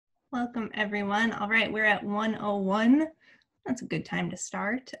Welcome, everyone. All right, we're at 1:01. That's a good time to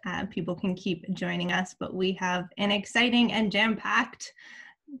start. People can keep joining us, but we have an exciting and jam-packed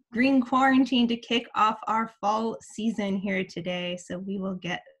green quarantine to kick off our fall season here today. So we will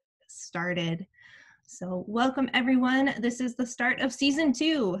get started. So welcome, everyone. This is the start of season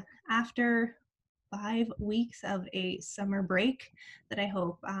 2 after 5 weeks of a summer break that I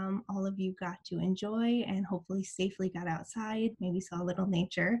hope all of you got to enjoy and hopefully safely got outside, maybe saw a little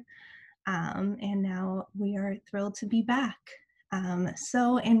nature. And now we are thrilled to be back.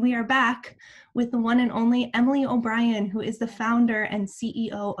 And we are back with the one and only Emellie O'Brien, who is the founder and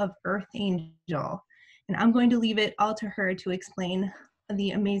CEO of Earth Angel. And I'm going to leave it all to her to explain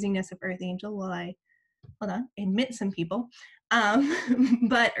the amazingness of Earth Angel while I, admit some people.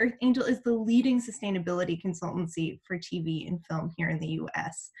 But Earth Angel is the leading sustainability consultancy for TV and film here in the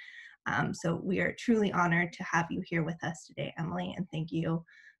US. So we are truly honored to have you here with us today, Emellie, and thank you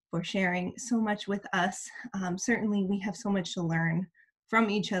for sharing so much with us. Certainly we have so much to learn from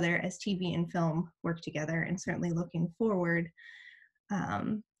each other as TV and film work together, and certainly looking forward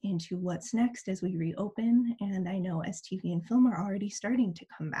into what's next as we reopen. And I know as TV and film are already starting to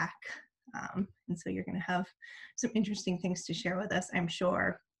come back. And so you're going to have some interesting things to share with us, I'm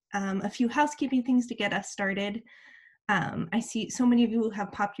sure. A few housekeeping things to get us started. I see so many of you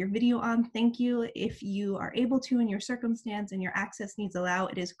have popped your video on. Thank you. If you are able to in your circumstance and your access needs allow,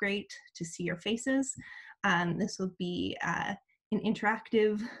 it is great to see your faces. This will be an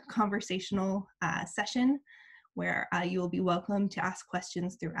interactive conversational session where you will be welcome to ask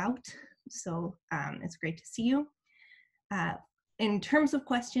questions throughout. So it's great to see you. In terms of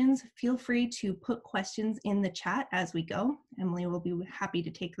questions, feel free to put questions in the chat as we go. Emellie will be happy to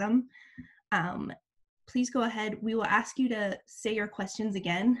take them. Please go ahead. We will ask you to say your questions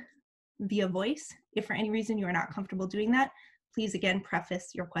again via voice. If for any reason you are not comfortable doing that, please again preface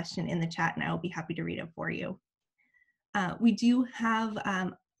your question in the chat and I will be happy to read it for you. We do have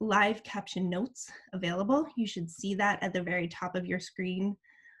live caption notes available. You should see that at the very top of your screen,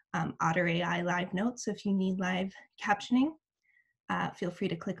 Otter AI live notes. So if you need live captioning, feel free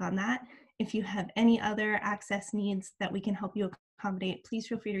to click on that. If you have any other access needs that we can help you accommodate, please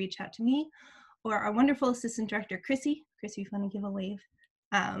feel free to reach out to me or our wonderful assistant director, Chrissy. Chrissy, if you want to give a wave,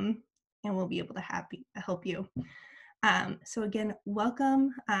 and we'll be able to help you. So again,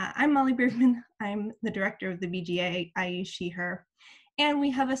 welcome. I'm Molly Bergman. I'm the director of the BGA, I use she, her. And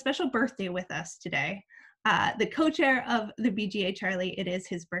we have a special birthday with us today. The co-chair of the BGA, Charlie, it is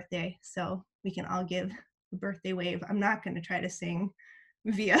his birthday, so we can all give a birthday wave. I'm not going to try to sing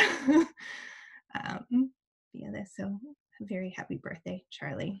via, via this, so very happy birthday,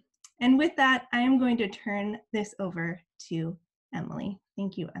 Charlie. And with that, I am going to turn this over to Emellie.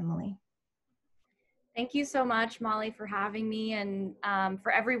 Thank you, Emellie. Thank you so much, Molly, for having me, and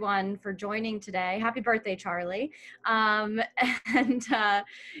for everyone for joining today. Happy birthday, Charlie. Yeah,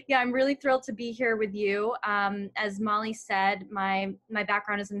 I'm really thrilled to be here with you. As Molly said, my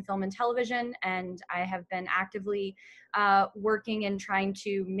background is in film and television, and I have been actively working and trying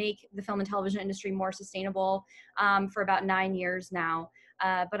to make the film and television industry more sustainable for about 9 years now.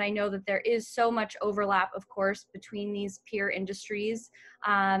 But I know that there is so much overlap, of course, between these peer industries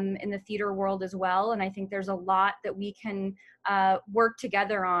in the theater world as well. And I think there's a lot that we can work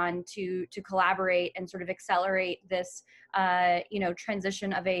together on to collaborate and sort of accelerate this,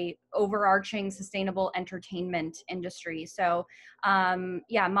 transition of a overarching sustainable entertainment industry. So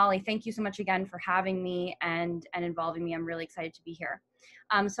yeah, Molly, thank you so much again for having me and involving me. I'm really excited to be here.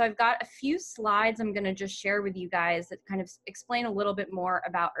 So I've got a few slides I'm going to just share with you guys that kind of explain a little bit more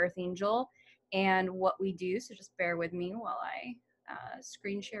about Earth Angel and what we do. So just bear with me while I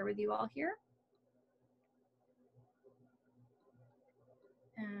screen share with you all here.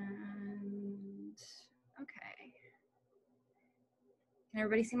 And okay. Can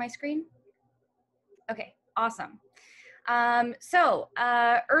everybody see my screen? Okay, awesome.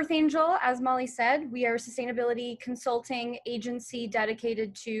 Earth Angel, as Molly said, we are a sustainability consulting agency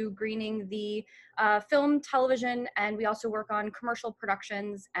dedicated to greening the film, television, and we also work on commercial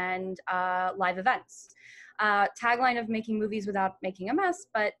productions and live events. Tagline of making movies without making a mess,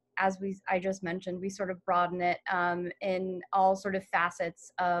 but as I just mentioned, we sort of broaden it in all sort of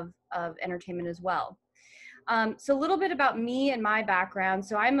facets of entertainment as well. So a little bit about me and my background.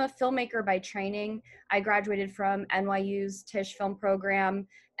 So I'm a filmmaker by training. I graduated from NYU's Tisch film program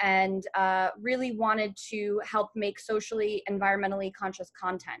and really wanted to help make socially, environmentally conscious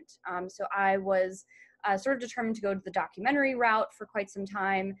content. So I was sort of determined to go to the documentary route for quite some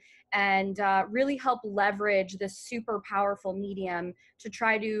time and really help leverage this super powerful medium to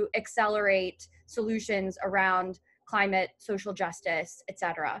try to accelerate solutions around climate, social justice,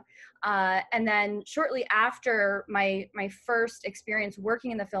 etc. And then shortly after my first experience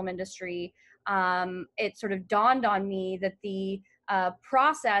working in the film industry, it sort of dawned on me that the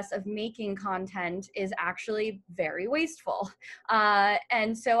process of making content is actually very wasteful.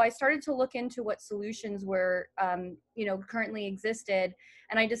 And so I started to look into what solutions were, currently existed.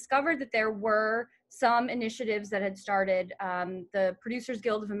 And I discovered that there were some initiatives that had started. The Producers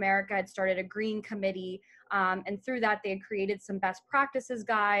Guild of America had started a green committee. And through that, they had created some best practices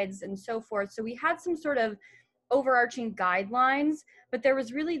guides and so forth. So we had some sort of overarching guidelines, but there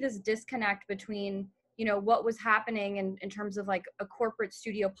was really this disconnect between what was happening in terms of like a corporate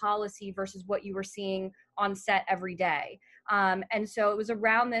studio policy versus what you were seeing on set every day. And so it was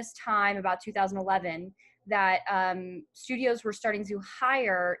around this time, about 2011, that studios were starting to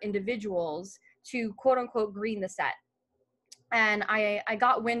hire individuals to quote unquote green the set. And I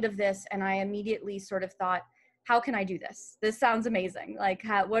got wind of this, and I immediately sort of thought, how can I do this? This sounds amazing. Like,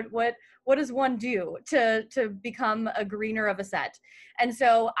 what does one do to become a greener of a set? And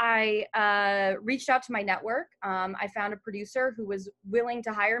so I reached out to my network. I found a producer who was willing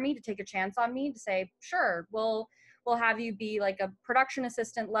to hire me, to take a chance on me, to say, sure, we'll have you be like a production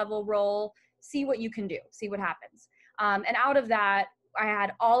assistant level role, see what you can do, see what happens. And out of that, I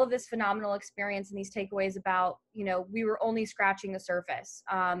had all of this phenomenal experience and these takeaways about, we were only scratching the surface.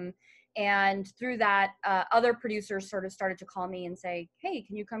 And through that, other producers sort of started to call me and say, hey,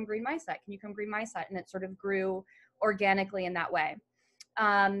 can you come green my set? Can you come green my set? And it sort of grew organically in that way.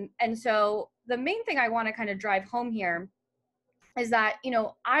 And so the main thing I want to kind of drive home here is that,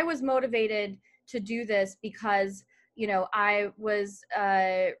 I was motivated to do this because, I was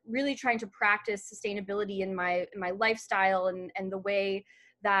really trying to practice sustainability in my lifestyle and the way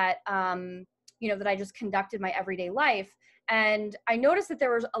that, that I just conducted my everyday life. And I noticed that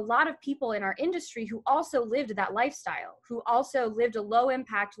there was a lot of people in our industry who also lived that lifestyle, who also lived a low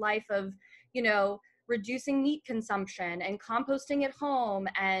impact life of, reducing meat consumption and composting at home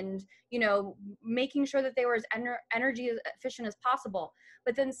and, making sure that they were as energy efficient as possible.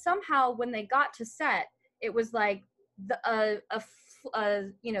 But then somehow when they got to set, it was like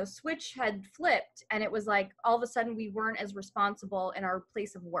switch had flipped, and it was like all of a sudden we weren't as responsible in our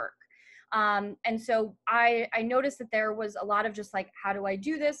place of work. And so I noticed that there was a lot of just like, how do I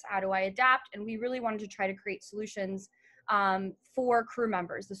do this? How do I adapt? And we really wanted to try to create solutions for crew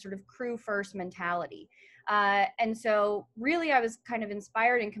members, the sort of crew first mentality. And so really I was kind of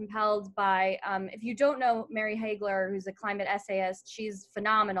inspired and compelled by, if you don't know Mary Hagler, who's a climate essayist, she's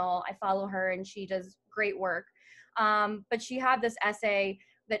phenomenal. I follow her and she does great work. But she had this essay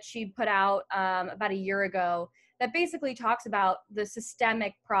that she put out about a year ago that basically talks about the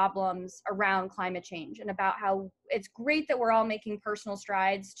systemic problems around climate change and about how it's great that we're all making personal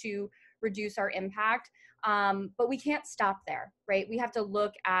strides to reduce our impact. But we can't stop there, right? We have to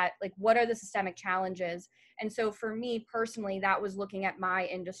look at like, what are the systemic challenges? And so for me personally, that was looking at my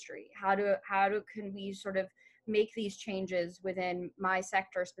industry. How can we sort of make these changes within my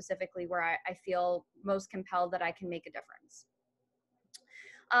sector specifically, where I feel most compelled that I can make a difference.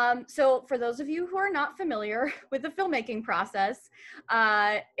 So for those of you who are not familiar with the filmmaking process,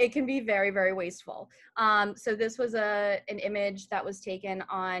 it can be very, very wasteful. So this was an image that was taken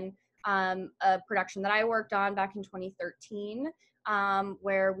on a production that I worked on back in 2013,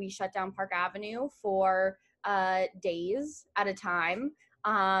 where we shut down Park Avenue for days at a time.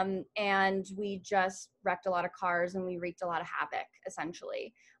 And we just wrecked a lot of cars and we wreaked a lot of havoc,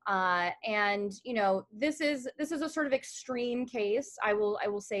 essentially. And this is a sort of extreme case. I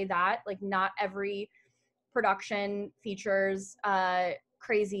will say that, like, not every production features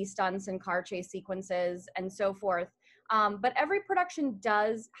crazy stunts and car chase sequences and so forth. But every production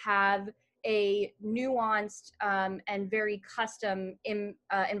does have a nuanced and very custom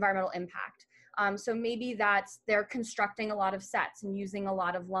environmental impact. So maybe they're constructing a lot of sets and using a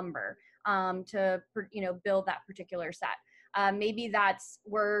lot of lumber to build that particular set. Maybe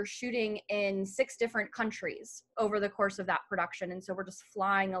we're shooting in 6 different countries over the course of that production, and so we're just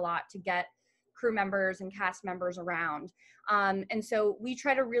flying a lot to get crew members and cast members around. And so we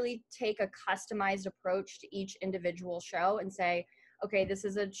try to really take a customized approach to each individual show and say, okay, this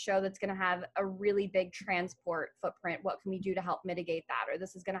is a show that's going to have a really big transport footprint. What can we do to help mitigate that? Or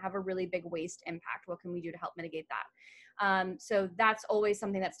this is going to have a really big waste impact. What can we do to help mitigate that? So that's always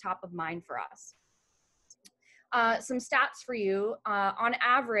something that's top of mind for us. Some stats for you. On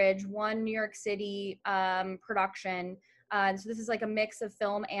average, one New York City production, so this is like a mix of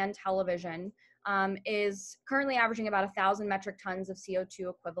film and television, is currently averaging about 1,000 metric tons of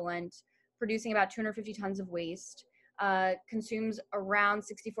CO2 equivalent, producing about 250 tons of waste, consumes around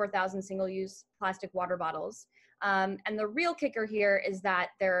 64,000 single-use plastic water bottles. And the real kicker here is that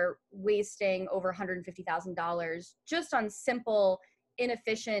they're wasting over $150,000 just on simple,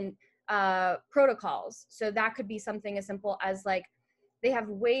 inefficient protocols. So that could be something as simple as like, they have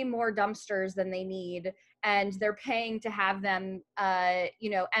way more dumpsters than they need, and they're paying to have them,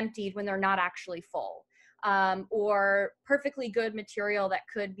 emptied when they're not actually full. Or perfectly good material that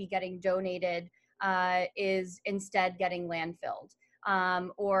could be getting donated is instead getting landfilled.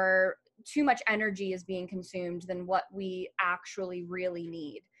 Or too much energy is being consumed than what we actually really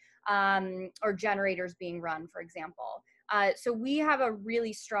need. Or generators being run, for example. So we have a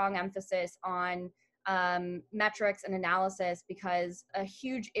really strong emphasis on metrics and analysis, because a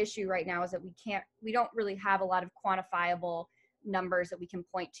huge issue right now is that we don't really have a lot of quantifiable numbers that we can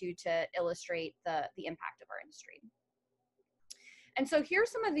point to illustrate the impact of our industry. And so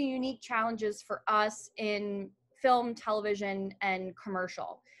here's some of the unique challenges for us in film, television, and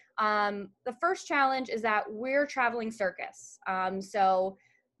commercial. The first challenge is that we're traveling circus. So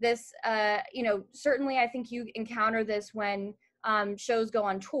this, certainly I think you encounter this when shows go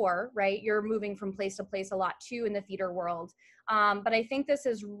on tour, right? You're moving from place to place a lot too in the theater world. But I think this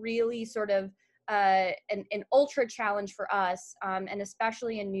is really sort of an ultra challenge for us, and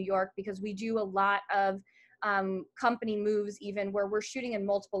especially in New York, because we do a lot of company moves even where we're shooting in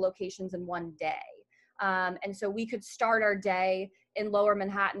multiple locations in one day. And so we could start our day in Lower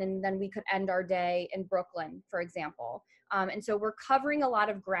Manhattan, and then we could end our day in Brooklyn, for example. And so we're covering a lot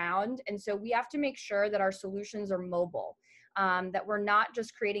of ground. And so we have to make sure that our solutions are mobile, that we're not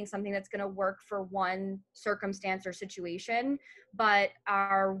just creating something that's going to work for one circumstance or situation, but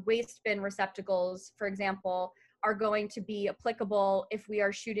our waste bin receptacles, for example, are going to be applicable if we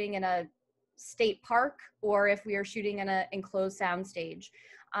are shooting in a state park or if we are shooting in an enclosed soundstage.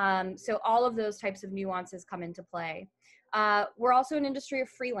 So all of those types of nuances come into play. We're also an industry of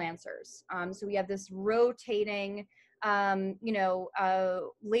freelancers. So we have this rotating,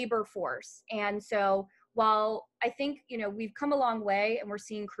 labor force. And so while I think, we've come a long way, and we're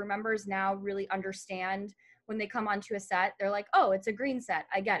seeing crew members now really understand when they come onto a set, they're like, oh, it's a green set.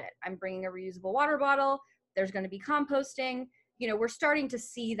 I get it. I'm bringing a reusable water bottle. There's going to be composting. We're starting to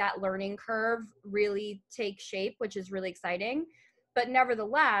see that learning curve really take shape, which is really exciting. But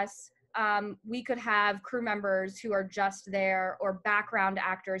nevertheless, we could have crew members who are just there, or background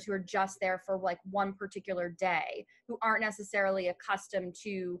actors who are just there for like one particular day, who aren't necessarily accustomed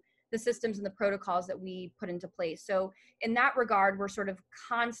to the systems and the protocols that we put into place. So in that regard, we're sort of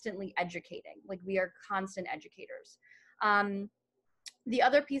constantly educating, like we are constant educators. The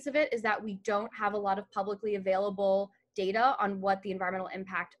other piece of it is that we don't have a lot of publicly available data on what the environmental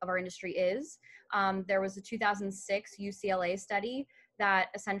impact of our industry is. There was a 2006 UCLA study that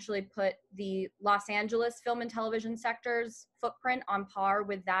essentially put the Los Angeles film and television sector's footprint on par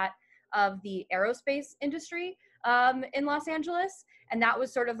with that of the aerospace industry in Los Angeles. And that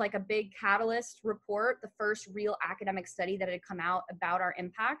was sort of like a big catalyst report, the first real academic study that had come out about our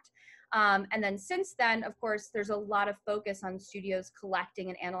impact. And then since then, of course, there's a lot of focus on studios collecting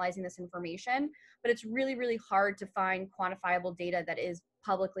and analyzing this information, but it's really, really hard to find quantifiable data that is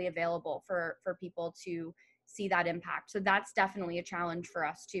publicly available for people to see that impact. So that's definitely a challenge for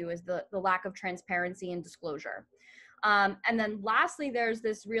us too, is the lack of transparency and disclosure. And then lastly, there's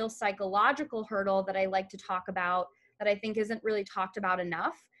this real psychological hurdle that I like to talk about that I think isn't really talked about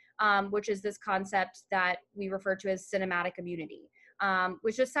enough, which is this concept that we refer to as cinematic immunity,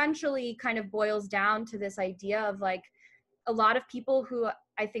 which essentially kind of boils down to this idea of like a lot of people who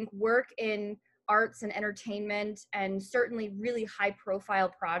I think work in arts and entertainment, and certainly really high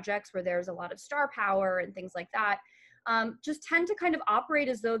profile projects where there's a lot of star power and things like that, just tend to kind of operate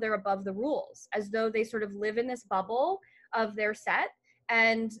as though they're above the rules, as though they sort of live in this bubble of their set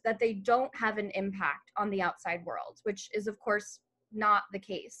and that they don't have an impact on the outside world, which is of course not the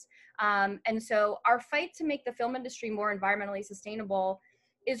case. And so our fight to make the film industry more environmentally sustainable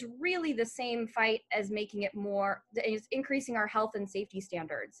is really the same fight as making it more, is increasing our health and safety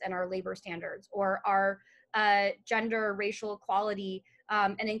standards and our labor standards, or our gender, racial equality,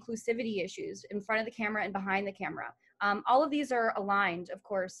 and inclusivity issues in front of the camera and behind the camera. All of these are aligned, of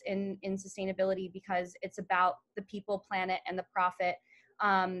course, in sustainability, because it's about the people, planet, and the profit,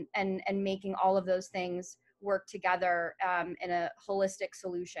 and making all of those things work together in a holistic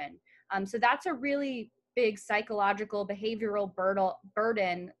solution. So that's a really big psychological, behavioral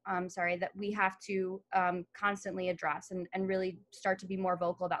burden, that we have to constantly address and really start to be more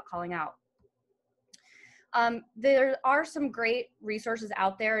vocal about calling out. There are some great resources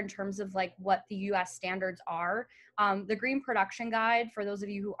out there in terms of like what the US standards are. The Green Production Guide, for those of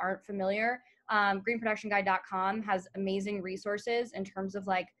you who aren't familiar, greenproductionguide.com has amazing resources in terms of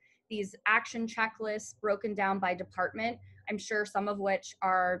like these action checklists broken down by department. I'm sure some of which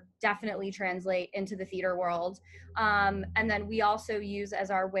are definitely translate into the theater world. And then we also use as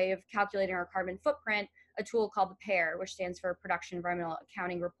our way of calculating our carbon footprint a tool called the PAIR, which stands for Production Environmental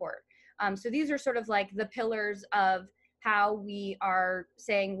Accounting Report. So these are sort of like the pillars of how we are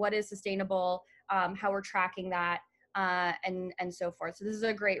saying what is sustainable, how we're tracking that, and so forth. So this is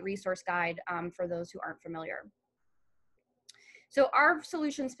a great resource guide for those who aren't familiar. So our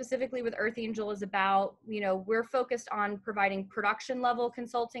solution specifically with Earth Angel is about, we're focused on providing production level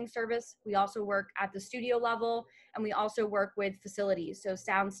consulting service. We also work at the studio level, and we also work with facilities, so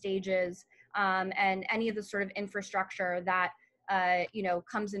sound stages, and any of the sort of infrastructure that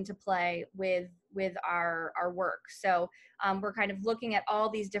comes into play with our work. So we're kind of looking at all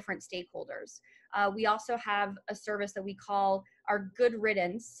these different stakeholders. We also have a service that we call our Good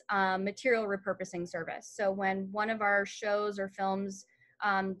Riddance material repurposing service. So when one of our shows or films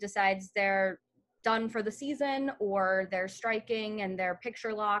decides they're done for the season, or they're striking and they're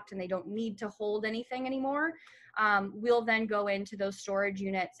picture locked and they don't need to hold anything anymore, we'll then go into those storage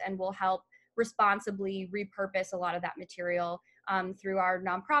units and we'll help responsibly repurpose a lot of that material through our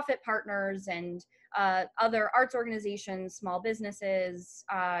nonprofit partners and other arts organizations, small businesses,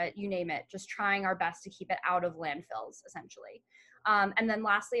 you name it, just trying our best to keep it out of landfills, essentially. And then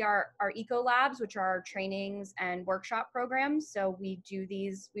lastly, our eco labs, which are our trainings and workshop programs. So we've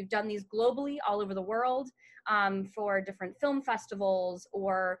done these globally all over the world for different film festivals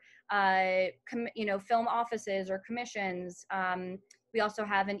or film offices or commissions. We also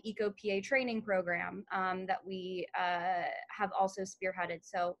have an eco-PA training program that we have also spearheaded.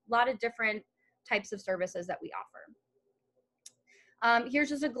 So a lot of different types of services that we offer. Here's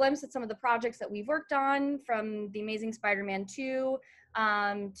just a glimpse at some of the projects that we've worked on, from the Amazing Spider-Man 2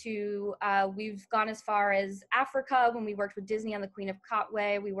 to we've gone as far as Africa when we worked with Disney on the Queen of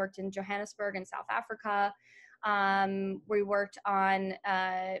Katwe. We worked in Johannesburg in South Africa. We worked on,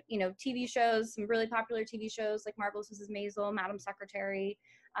 TV shows, some really popular TV shows like Marvelous Mrs. Maisel, Madam Secretary.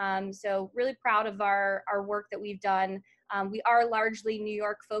 So really proud of our work that we've done. We are largely New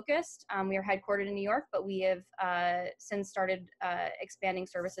York focused. We are headquartered in New York, but we have since started expanding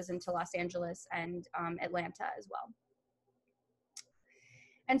services into Los Angeles and Atlanta as well.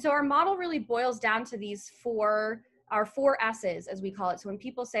 And so our model really boils down to our four S's, as we call it. So when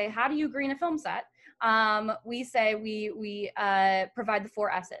people say, how do you green a film set? We say we provide the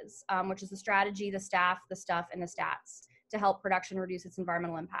four S's, which is the strategy, the staff, the stuff, and the stats to help production reduce its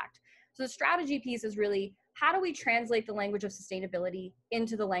environmental impact. So the strategy piece is really, how do we translate the language of sustainability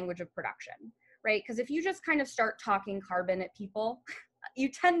into the language of production, right? Because if you just kind of start talking carbon at people, you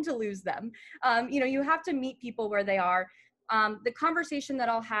tend to lose them. You have to meet people where they are. The conversation that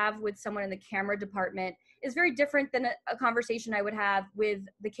I'll have with someone in the camera department is very different than a conversation I would have with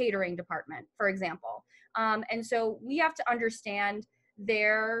the catering department, for example. And so we have to understand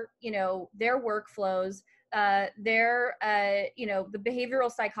their workflows, the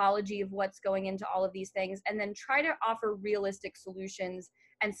behavioral psychology of what's going into all of these things, and then try to offer realistic solutions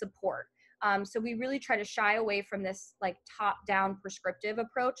and support. So we really try to shy away from this like top-down prescriptive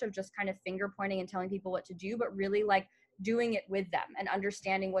approach of just kind of finger pointing and telling people what to do, but really like doing it with them and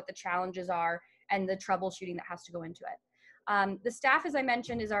understanding what the challenges are and the troubleshooting that has to go into it. The staff, as I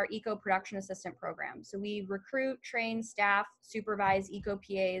mentioned, is our Eco Production Assistant program. So we recruit, train, staff, supervise Eco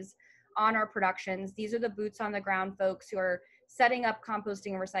PAs on our productions. These are the boots on the ground folks who are setting up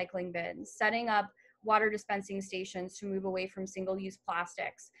composting and recycling bins, setting up water dispensing stations to move away from single-use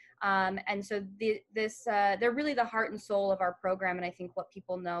plastics. And so they're really the heart and soul of our program, and I think what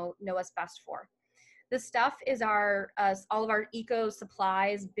people know us best for. The stuff is all of our eco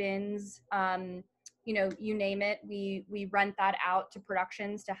supplies, bins, you name it. We rent that out to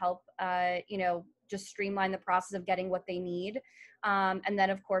productions to help, just streamline the process of getting what they need. And then,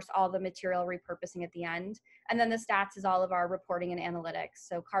 of course, all the material repurposing at the end. And then the stats is all of our reporting and analytics.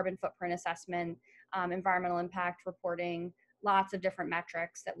 So carbon footprint assessment, environmental impact reporting, lots of different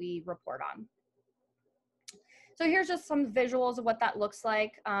metrics that we report on. So here's just some visuals of what that looks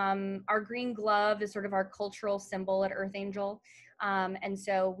like. Our green glove is sort of our cultural symbol at Earth Angel. And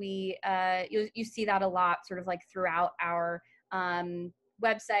so you see that a lot sort of like throughout our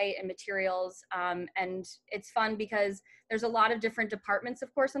website and materials. And it's fun because there's a lot of different departments,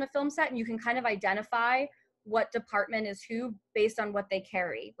 of course, on a film set, and you can kind of identify what department is who based on what they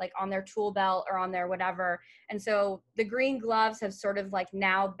carry, like on their tool belt or on their whatever. And so the green gloves have sort of like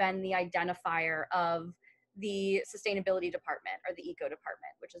now been the identifier of the sustainability department or the eco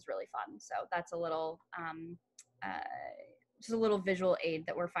department, which is really fun. So that's a little, just a little visual aid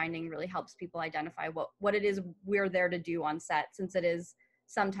that we're finding really helps people identify what it is we're there to do on set, since it is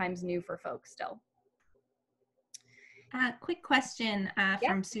sometimes new for folks still. Quick question Yeah.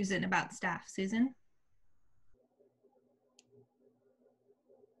 from Susan about staff. Susan?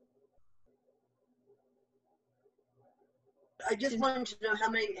 I just wanted to know how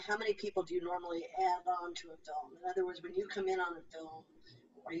many people do you normally add on to a film? In other words, when you come in on a film,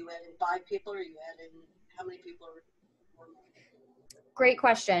 are you adding 5 people, or are you adding, how many people are? Great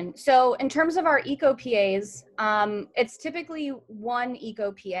question. So in terms of our eco PAs, it's typically 1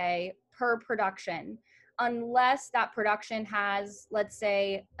 eco PA per production, unless that production has, let's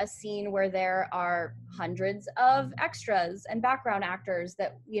say, a scene where there are hundreds of extras and background actors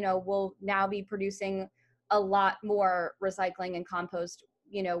that, you know, will now be producing a lot more recycling and compost,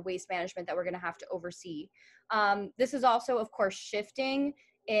 you know, waste management that we're going to have to oversee. This is also, of course, shifting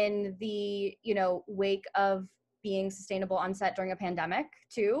in the, you know, wake of being sustainable on set during a pandemic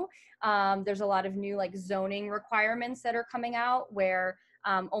too. There's a lot of new like zoning requirements that are coming out where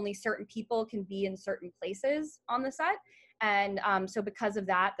only certain people can be in certain places on the set. And so because of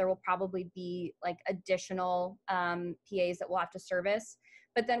that, there will probably be like additional PAs that we'll have to service.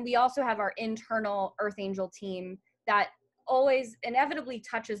 But then we also have our internal Earth Angel team that always inevitably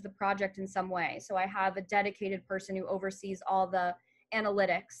touches the project in some way. So I have a dedicated person who oversees all the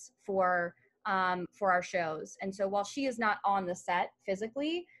analytics for our shows. And so while she is not on the set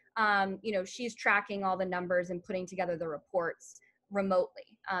physically, you know, she's tracking all the numbers and putting together the reports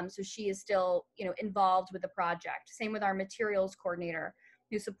remotely. So she is still, you know, involved with the project. Same with our materials coordinator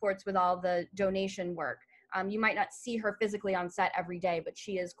who supports with all the donation work. You might not see her physically on set every day, but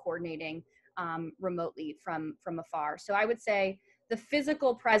she is coordinating remotely from afar. So I would say the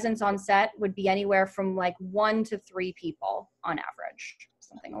physical presence on set would be anywhere from like 1 to 3 people on average,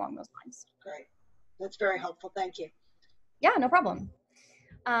 something along those lines. Great. That's very helpful. Thank you. Yeah, no problem.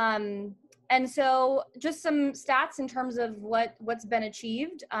 And so just some stats in terms of what's been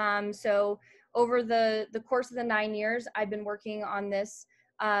achieved. So over the course of the 9 years I've been working on this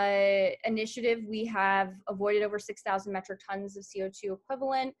initiative, we have avoided over 6,000 metric tons of CO2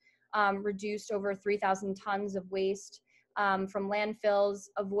 equivalent, reduced over 3,000 tons of waste from landfills,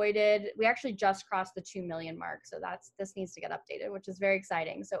 avoided, we actually just crossed the 2 million mark. So this needs to get updated, which is very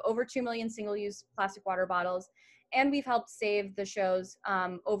exciting. So over 2 million single-use plastic water bottles. And we've helped save the shows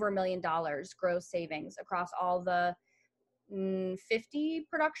over $1 million gross savings across all the 50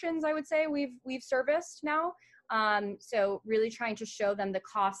 productions, I would say we've serviced now. So really trying to show them the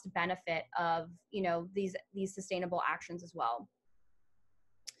cost benefit of, you know, these sustainable actions as well.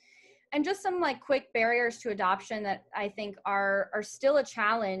 And just some like quick barriers to adoption that I think are still a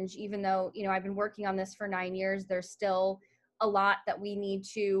challenge, even though, you know, I've been working on this for 9 years, there's still a lot that we need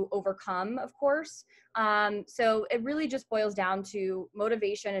to overcome, of course. So it really just boils down to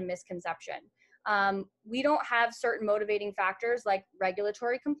motivation and misconception. We don't have certain motivating factors like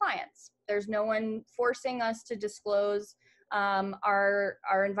regulatory compliance. There's no one forcing us to disclose our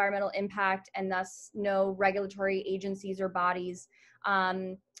environmental impact, and thus no regulatory agencies or bodies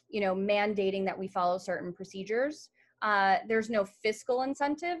you know, mandating that we follow certain procedures. There's no fiscal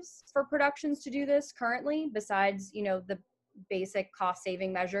incentives for productions to do this currently, besides, you know, the basic cost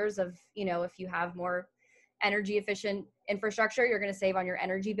saving measures of, you know, if you have more energy efficient infrastructure, you're going to save on your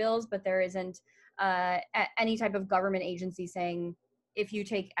energy bills, but there isn't any type of government agency saying if you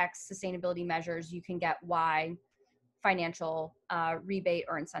take X sustainability measures, you can get Y financial rebate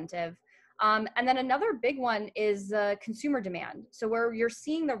or incentive. And then another big one is consumer demand. So where you're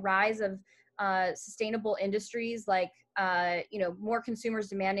seeing the rise of sustainable industries, like you know, more consumers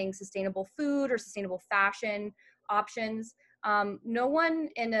demanding sustainable food or sustainable fashion options. No one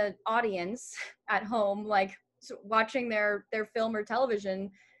in an audience at home, like watching their film or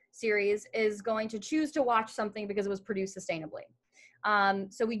television series, is going to choose to watch something because it was produced sustainably.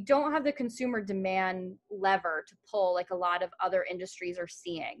 So we don't have the consumer demand lever to pull like a lot of other industries are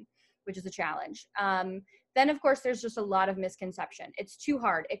seeing, which is a challenge. Then of course, there's just a lot of misconception. It's too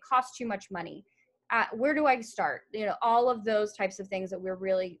hard. It costs too much money. Where do I start? You know, all of those types of things that we're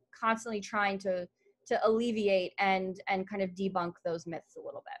really constantly trying to alleviate and kind of debunk those myths a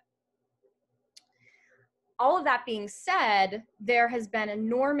little bit. All of that being said, there has been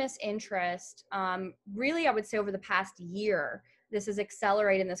enormous interest, really, I would say over the past year. This has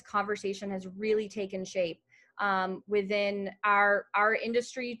accelerated, and this conversation has really taken shape within our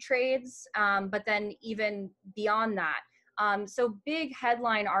industry trades, but then even beyond that. So big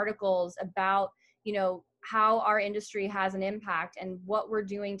headline articles about, you know, how our industry has an impact and what we're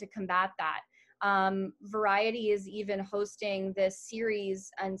doing to combat that. Variety is even hosting this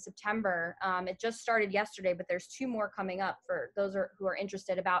series in September. It just started yesterday, but there's 2 more coming up for those who are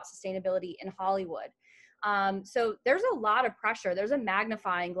interested about sustainability in Hollywood. So there's a lot of pressure. There's a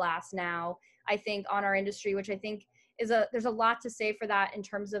magnifying glass now, I think, on our industry, which I think there's a lot to say for that in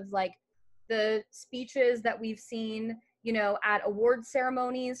terms of like the speeches that we've seen, you know, at award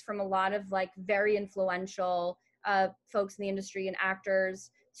ceremonies from a lot of like very influential folks in the industry and actors,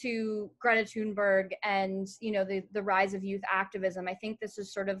 to Greta Thunberg and, you know, the rise of youth activism. I think this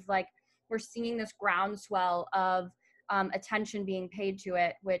is sort of like, we're seeing this groundswell of attention being paid to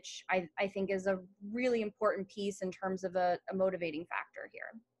it, which I think is a really important piece in terms of a motivating factor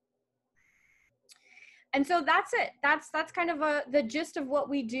here. And so that's it. That's kind of the gist of what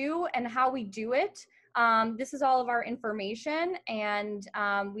we do and how we do it. This is all of our information, and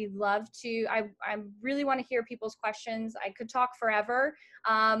we'd love to, I really want to hear people's questions. I could talk forever,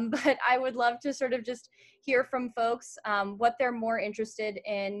 but I would love to sort of just hear from folks what they're more interested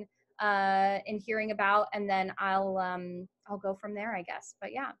in hearing about, and then I'll go from there, I guess.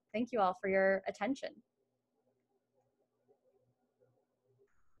 But yeah, thank you all for your attention.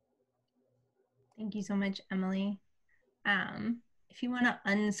 Thank you so much, Emily. If you want to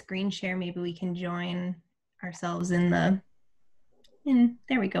unscreen share, maybe we can join ourselves there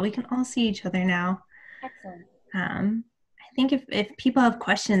we go. We can all see each other now. Excellent. I think if people have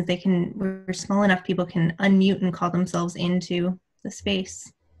questions, we're small enough, people can unmute and call themselves into the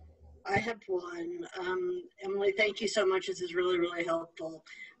space. I have one. Emily, thank you so much. This is really, really helpful.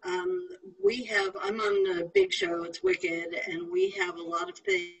 I'm on a big show, it's Wicked, and we have a lot of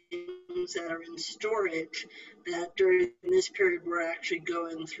things that are in storage that during this period we're actually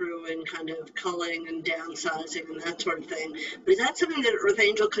going through and kind of culling and downsizing and that sort of thing. But is that something that Earth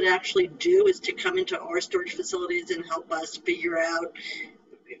Angel could actually do, is to come into our storage facilities and help us figure out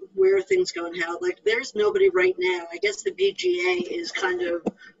where things go and how? Like, there's nobody right now. I guess the BGA is kind of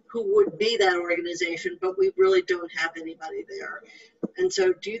who would be that organization, but we really don't have anybody there. And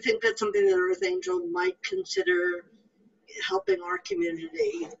so do you think that's something that Earth Angel might consider helping our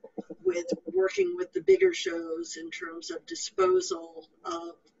community with, working with the bigger shows in terms of disposal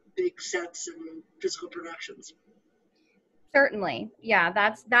of big sets and physical productions? Certainly. Yeah,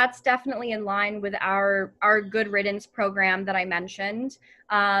 that's definitely in line with our Good Riddance program that I mentioned.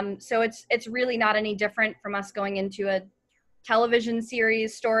 So it's really not any different from us going into a television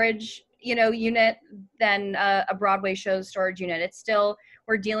series storage, you know, unit than a Broadway show's storage unit. It's still,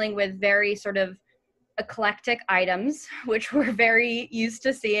 we're dealing with very sort of eclectic items, which we're very used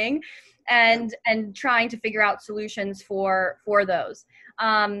to seeing, and trying to figure out solutions for those.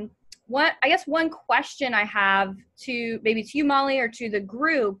 One question I have to you, Molly, or to the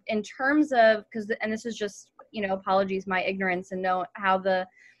group, in terms of, and this is just, you know, apologies, my ignorance and know how the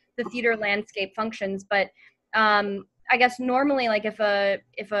theater landscape functions, but I guess normally, like if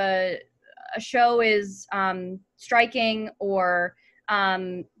a show is striking or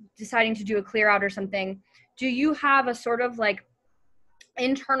deciding to do a clear out or something, do you have a sort of like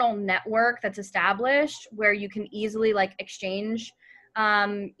internal network that's established where you can easily like exchange,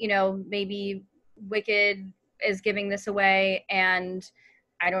 you know, maybe Wicked is giving this away and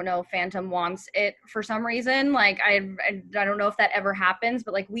I don't know, Phantom wants it for some reason. Like I don't know if that ever happens,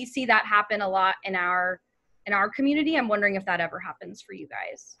 but like we see that happen a lot in our community. I'm wondering if that ever happens for you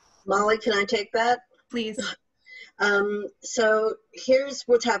guys. Molly, can I take that? Please. So here's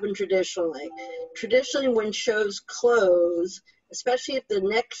what's happened traditionally. Traditionally, when shows close, especially if the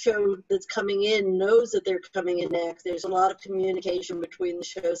next show that's coming in knows that they're coming in next, there's a lot of communication between the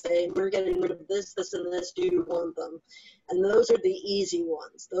shows saying, we're getting rid of this, this, and this, do you want them? And those are the easy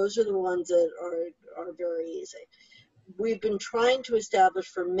ones. Those are the ones that are very easy. We've been trying to establish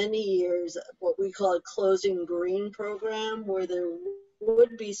for many years what we call a closing green program, where there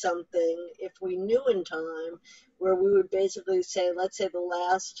would be something, if we knew in time, where we would basically say, let's say the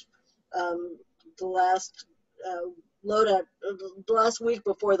last loadout, the last week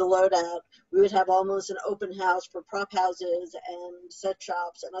before the loadout, we would have almost an open house for prop houses and set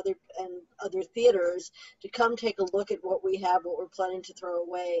shops and other theaters to come take a look at what we have, what we're planning to throw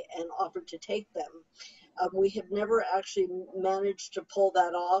away, and offer to take them. We have never actually managed to pull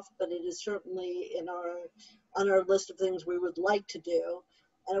that off, but it is certainly on our list of things we would like to do.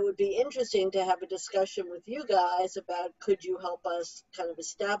 And it would be interesting to have a discussion with you guys about, could you help us kind of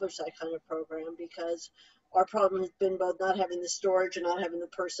establish that kind of program, because our problem has been both not having the storage and not having the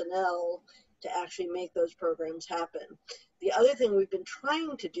personnel to actually make those programs happen. The other thing we've been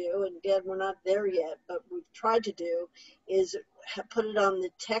trying to do, and again, we're not there yet, but we've tried to do, is put it on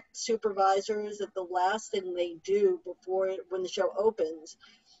the tech supervisors that the last thing they do when the show opens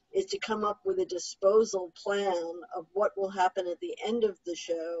is to come up with a disposal plan of what will happen at the end of the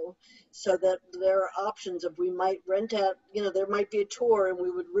show, so that there are options of, we might rent out, you know, there might be a tour and we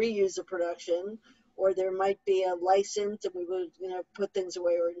would reuse the production, or there might be a license and we would, put things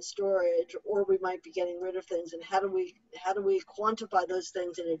away or in storage, or we might be getting rid of things. And how do we quantify those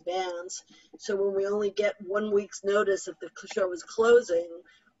things in advance? So when we only get 1 week's notice that the show is closing,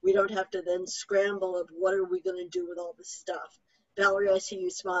 we don't have to then scramble of what are we going to do with all this stuff. Valerie, I see you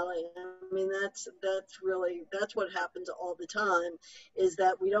smiling. I mean, that's what happens all the time, is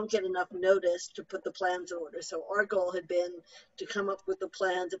that we don't get enough notice to put the plans in order. So our goal had been to come up with the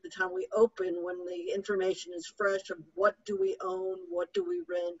plans at the time we open, when the information is fresh, of what do we own, what do we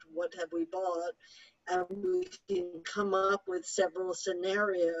rent, what have we bought, and we can come up with several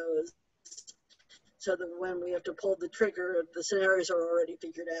scenarios so that when we have to pull the trigger, the scenarios are already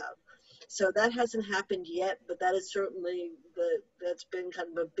figured out. So that hasn't happened yet, but that is certainly that's been kind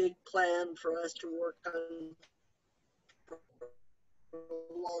of a big plan for us to work on for a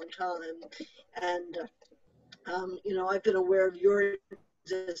long time. And, I've been aware of your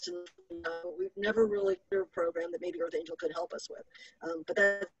existence. We've never really done a program that maybe Earth Angel could help us with. But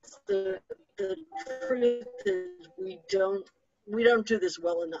that's the truth is we don't do this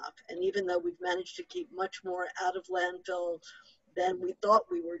well enough. And even though we've managed to keep much more out of landfill than we thought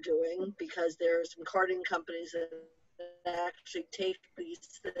we were doing, because there are some carting companies that actually take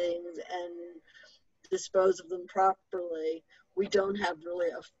these things and dispose of them properly, we don't have really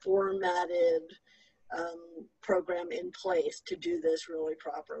a formatted program in place to do this really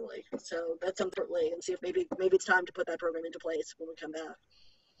properly. So that's something, and see if maybe it's time to put that program into place when we come back.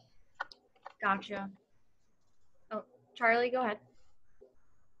 Gotcha. Oh, Charlie, go ahead. I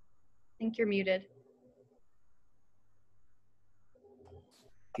think you're muted.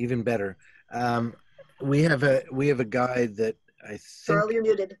 Even better. We have a guide that I think. Charlie, you're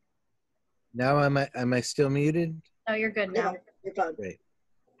muted. Now am I still muted? Oh, you're good now. No, you're fine. Great.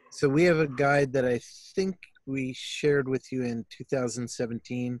 So we have a guide that I think we shared with you in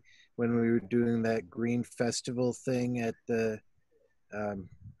 2017 when we were doing that Green Festival thing at the,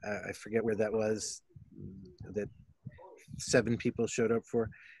 I forget where that was, that 7 people showed up for.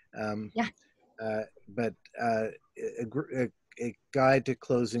 Yeah. But a guide to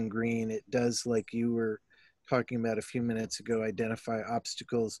closing green, it does, like you were talking about a few minutes ago, identify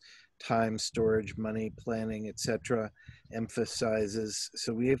obstacles, time, storage, money, planning, etc. Emphasizes.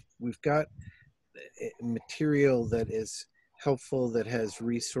 So we've got material that is helpful, that has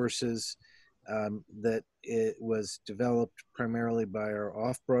resources, that it was developed primarily by our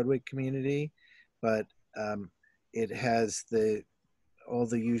off-Broadway community, but it has all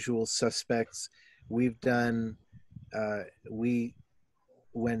the usual suspects. We've done,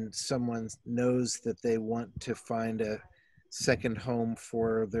 when someone knows that they want to find a second home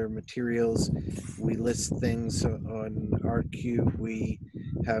for their materials, we list things on ArtCube. We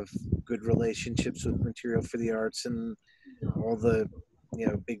have good relationships with Material for the Arts and all the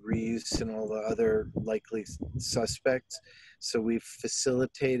big reuse and all the other likely suspects. So we've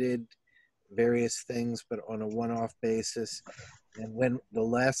facilitated various things, but on a one-off basis. And when the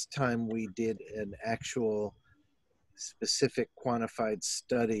last time we did an actual specific quantified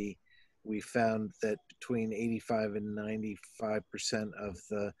study, we found that between 85 and 95% of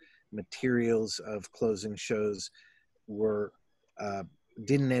the materials of closing shows were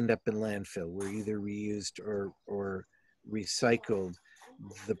didn't end up in landfill, were either reused or recycled.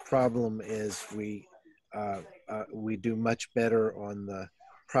 The problem is we do much better on the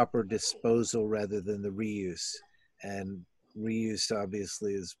proper disposal rather than the reuse, and reuse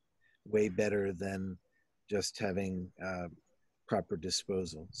obviously is way better than just having proper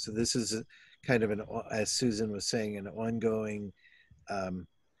disposal. So this is a kind of as Susan was saying, an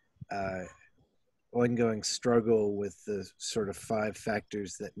ongoing struggle with the sort of 5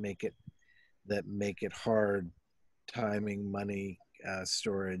 factors that make it hard: timing, money,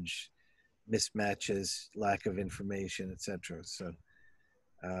 storage, mismatches, lack of information, etc. So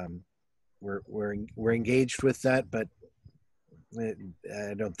we're engaged with that, but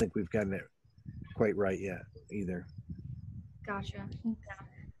I don't think we've gotten it quite right yet either. Gotcha.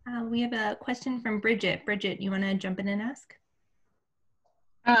 We have a question from Bridget. Bridget, you want to jump in and ask?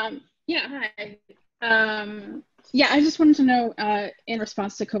 Yeah, hi. I just wanted to know, in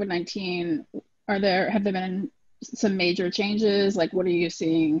response to COVID-19, have there been some major changes? Like, what are you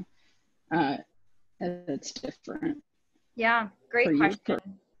seeing that's different? Yeah, great question.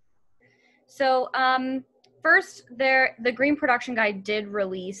 So first, the Green Production Guide did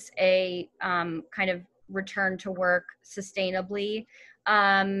release a kind of return to work sustainably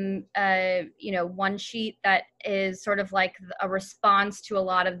one sheet that is sort of like a response to a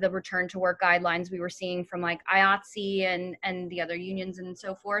lot of the return to work guidelines we were seeing from like IATSE and the other unions and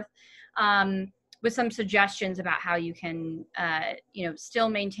so forth. with some suggestions about how you can, still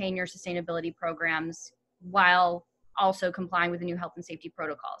maintain your sustainability programs while also complying with the new health and safety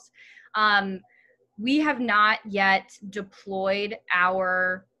protocols. We have not yet deployed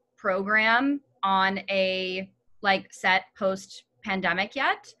our program on a set post-pandemic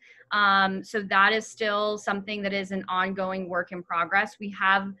yet. So that is still something that is an ongoing work in progress. We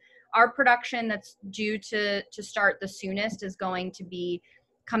have our production that's due to start the soonest is going to be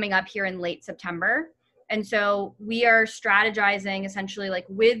coming up here in late September. And so we are strategizing essentially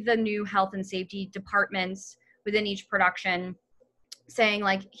with the new health and safety departments within each production, saying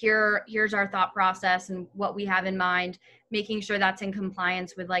here's our thought process and what we have in mind, making sure that's in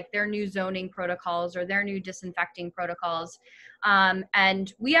compliance with their new zoning protocols or their new disinfecting protocols.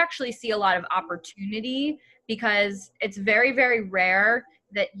 And we actually see a lot of opportunity because it's very, very rare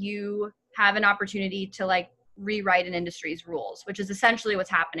that you have an opportunity to rewrite an industry's rules, which is essentially what's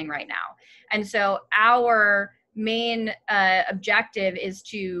happening right now. And so our main objective is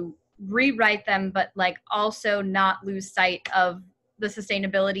to rewrite them, but also not lose sight of the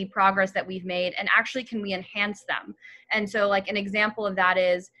sustainability progress that we've made, and actually can we enhance them. And so an example of that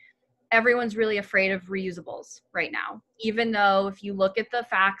is everyone's really afraid of reusables right now, even though if you look at the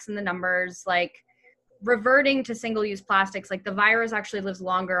facts and the numbers, reverting to single-use plastics, the virus actually lives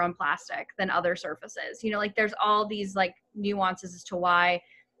longer on plastic than other surfaces. There's all these nuances as to why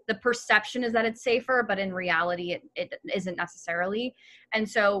the perception is that it's safer, but in reality it isn't necessarily. And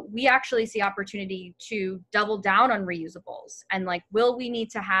so we actually see opportunity to double down on reusables. And will we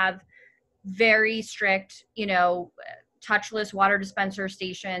need to have very strict, touchless water dispenser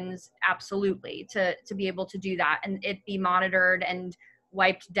stations? Absolutely, to be able to do that and it be monitored and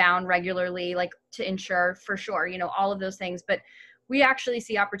wiped down regularly, to ensure for sure, all of those things. But we actually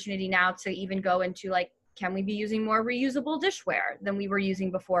see opportunity now to even go into can we be using more reusable dishware than we were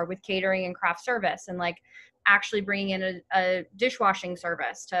using before with catering and craft service, and actually bringing in a dishwashing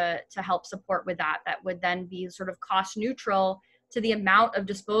service to help support with that would then be sort of cost neutral to the amount of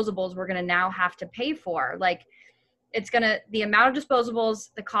disposables we're going to now have to pay for. The amount of disposables,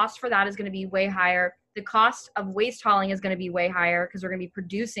 the cost for that is going to be way higher. The cost of waste hauling is going to be way higher because we're going to be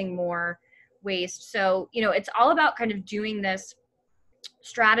producing more waste. So, it's all about kind of doing this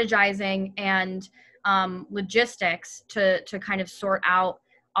strategizing and logistics to kind of sort out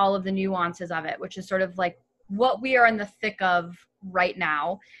all of the nuances of it, which is sort of what we are in the thick of right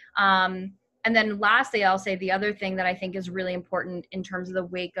now. And then lastly, I'll say the other thing that I think is really important in terms of the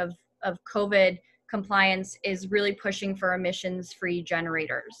wake of COVID compliance is really pushing for emissions-free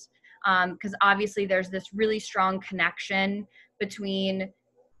generators. Because obviously there's this really strong connection between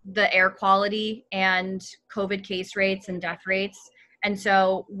the air quality and COVID case rates and death rates. And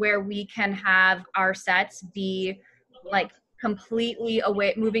so where we can have our sets be completely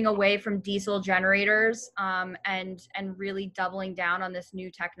moving away from diesel generators and really doubling down on this new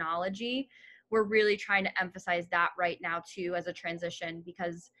technology, we're really trying to emphasize that right now too as a transition,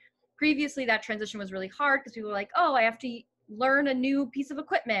 because previously that transition was really hard because people were oh, I have to learn a new piece of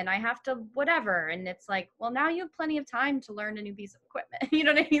equipment, I have to whatever. And it's well, now you have plenty of time to learn a new piece of equipment. You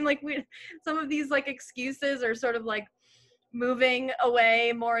know what I mean? Some of these excuses are sort of moving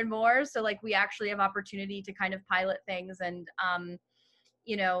away more and more. So we actually have opportunity to kind of pilot things and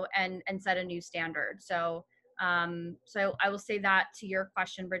and set a new standard. So so I will say that to your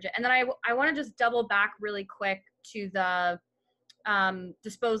question, Bridget. And then I want to just double back really quick to the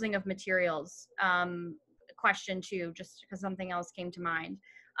disposing of materials question too, just because something else came to mind.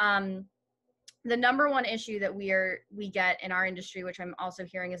 The number one issue that we get in our industry, which I'm also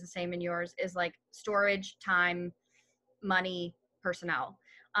hearing is the same in yours, is storage, time, money, personnel.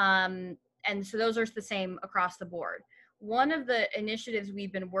 And so those are the same across the board. One of the initiatives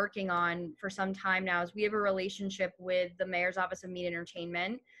we've been working on for some time now is we have a relationship with the Mayor's Office of Media and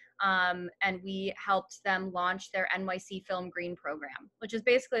Entertainment. And we helped them launch their NYC Film Green program, which is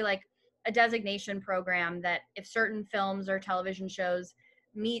basically a designation program that if certain films or television shows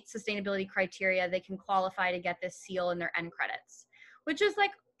meet sustainability criteria, they can qualify to get this seal in their end credits, which is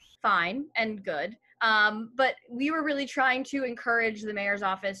fine and good. But we were really trying to encourage the mayor's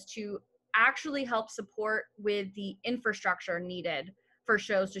office to actually help support with the infrastructure needed for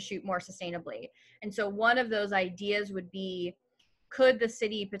shows to shoot more sustainably. And so one of those ideas would be, could the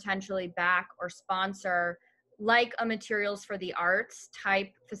city potentially back or sponsor a materials for the arts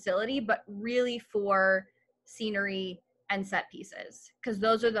type facility, but really for scenery and set pieces? Because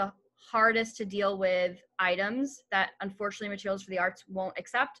those are the hardest to deal with items that unfortunately materials for the arts won't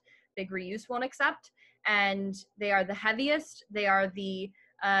accept, big reuse won't accept, and they are the heaviest, they are the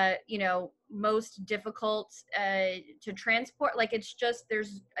you know, most difficult to transport. Like, it's just,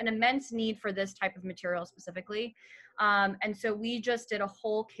 there's an immense need for this type of material specifically. And so we just did a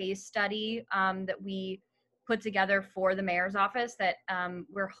whole case study that we put together for the mayor's office that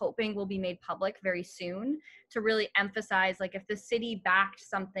we're hoping will be made public very soon, to really emphasize, like, if the city backed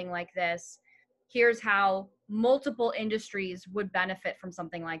something like this, here's how multiple industries would benefit from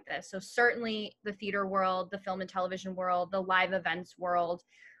something like this. So certainly the theater world, the film and television world, the live events world,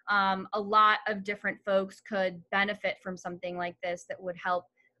 a lot of different folks could benefit from something like this that would help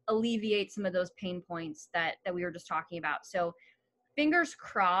alleviate some of those pain points that we were just talking about. So fingers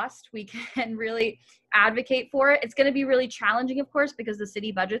crossed we can really advocate for it. It's going to be really challenging, of course, because the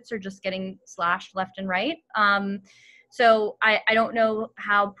city budgets are just getting slashed left and right. So I don't know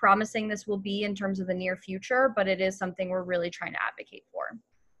how promising this will be in terms of the near future, but it is something we're really trying to advocate for.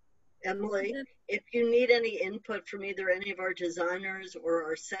 Emily, if you need any input from either any of our designers or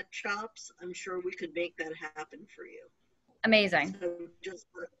our set shops, I'm sure we could make that happen for you. Amazing. So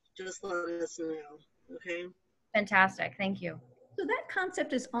just let us know, okay? Fantastic. Thank you. So that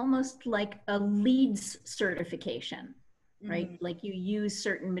concept is almost like a LEEDs certification, right? Mm-hmm. Like you use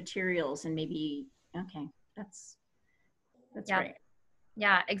certain materials and maybe, okay, that's great.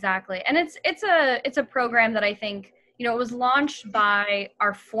 Yeah, exactly. And it's a program that I think, you know, it was launched by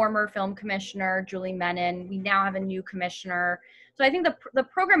our former film commissioner, Julie Menon. We now have a new commissioner. So I think the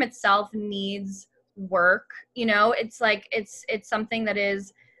program itself needs work. You know, it's like, it's something that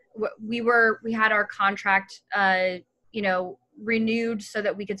is, we had our contract, you know, renewed so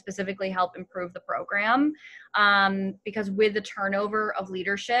that we could specifically help improve the program. Because with the turnover of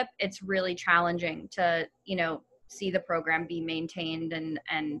leadership, it's really challenging to, you know, see the program be maintained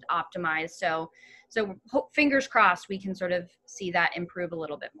and optimized. So fingers crossed we can sort of see that improve a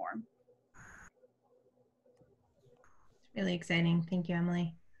little bit more. It's really exciting. Thank you,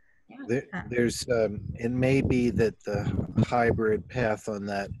 Emily. Yeah. There's it may be that the hybrid path on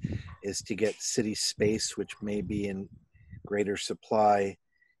that is to get city space, which may be in greater supply,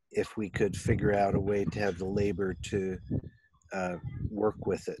 if we could figure out a way to have the labor to work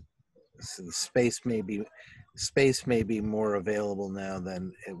with it. So the space may be more available now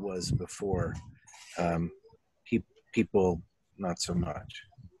than it was before. People not so much.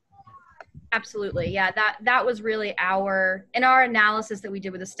 Absolutely. Yeah, that was really in our analysis that we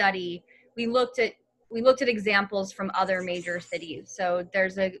did with the study, we looked at examples from other major cities. So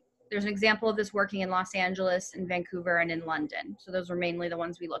there's an example of this working in Los Angeles, in Vancouver, and in London. So those were mainly the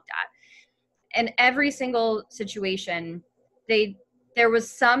ones we looked at. And every single situation, there was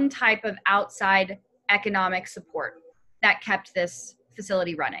some type of outside economic support that kept this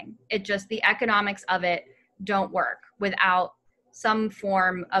facility running. The economics of it don't work without some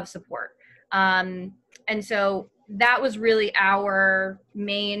form of support. And so that was really our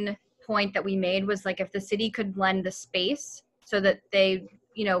main point that we made, was like, if the city could lend the space so that they,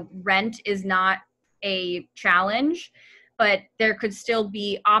 you know, rent is not a challenge, but there could still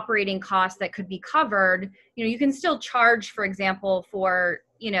be operating costs that could be covered. You know, you can still charge, for example, for,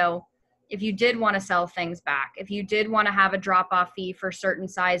 you know, if you did want to sell things back, if you did want to have a drop-off fee for certain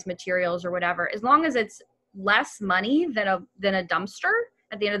size materials or whatever, as long as it's less money than a dumpster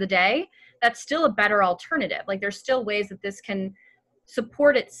at the end of the day, that's still a better alternative. Like, there's still ways that this can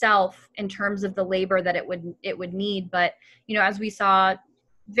support itself in terms of the labor that it would need. But, you know, as we saw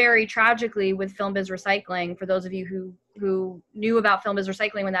very tragically with Film Biz Recycling, for those of you who knew about Film Biz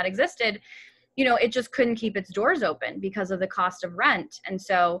Recycling when that existed, you know, it just couldn't keep its doors open because of the cost of rent. And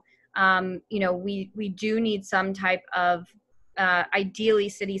so, you know, we do need some type of ideally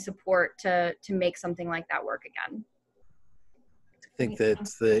city support to make something like that work again. I think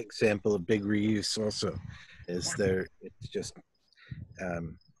that's the example of big reuse also, is there, it's just,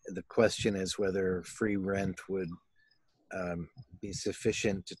 the question is whether free rent would be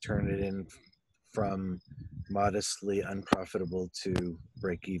sufficient to turn it in from modestly unprofitable to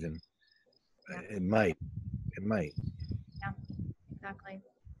break even. Yeah. It might. Yeah, exactly.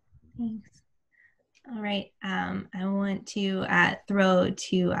 Thanks. All right. I want to throw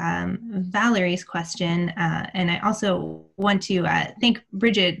to Valerie's question. And I also want to thank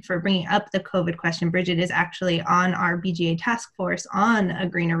Bridget for bringing up the COVID question. Bridget is actually on our BGA task force on a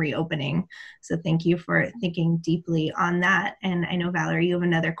greener reopening. So thank you for thinking deeply on that. And I know, Valerie, you have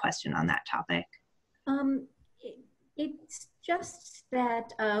another question on that topic. It's just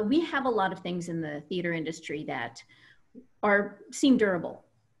that we have a lot of things in the theater industry that seem durable.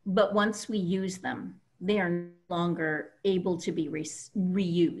 But once we use them, they are no longer able to be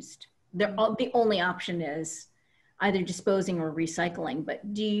reused. The only option is either disposing or recycling. But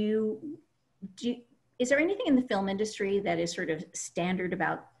is there anything in the film industry that is sort of standard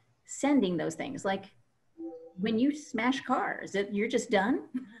about sending those things? Like when you smash cars, you're just done?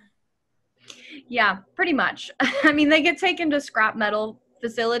 Yeah, pretty much. I mean, they get taken to scrap metal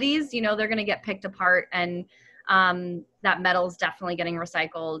facilities, you know, they're going to get picked apart, and that metal is definitely getting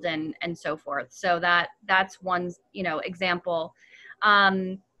recycled and so forth. So that's one, you know, example.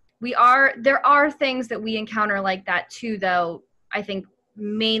 There are things that we encounter like that too, though, I think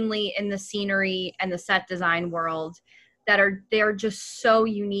mainly in the scenery and the set design world, they're just so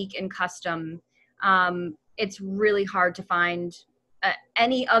unique and custom. It's really hard to find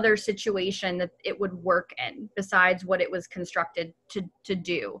any other situation that it would work in besides what it was constructed to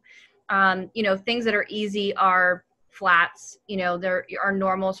do. You know, things that are easy are flats. You know, there are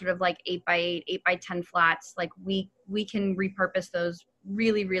normal sort of like 8x8, 8x10 flats. Like we can repurpose those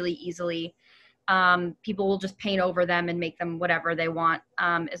really, really easily. People will just paint over them and make them whatever they want,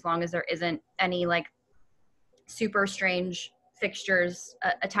 as long as there isn't any like super strange fixtures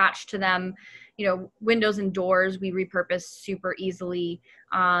attached to them. You know, windows and doors we repurpose super easily,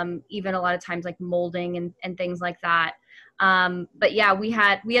 even a lot of times like molding and things like that. But yeah, we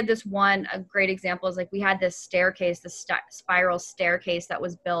had this one, a great example is like we had this staircase, this spiral staircase that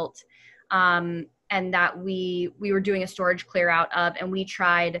was built, and that we were doing a storage clear out of, and we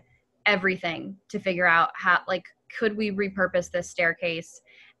tried everything to figure out how, like, could we repurpose this staircase?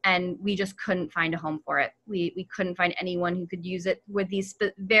 And we just couldn't find a home for it. We couldn't find anyone who could use it with these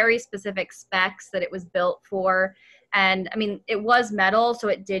very specific specs that it was built for. And I mean, it was metal, so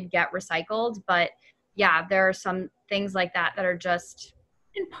it did get recycled, but yeah, there are some things like that that are just.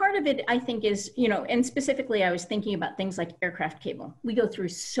 And part of it, I think, is, you know, and specifically I was thinking about things like aircraft cable. We go through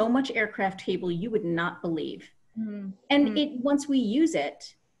so much aircraft cable you would not believe. Mm-hmm. And once we use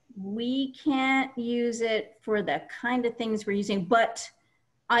it, we can't use it for the kind of things we're using, but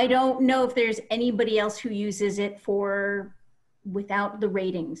I don't know if there's anybody else who uses it for without the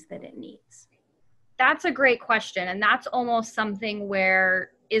ratings that it needs. That's a great question. And that's almost something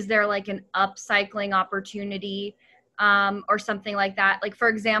where, is there like an upcycling opportunity or something like that? Like, for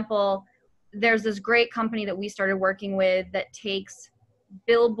example, there's this great company that we started working with that takes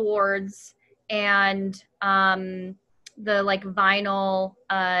billboards and the like vinyl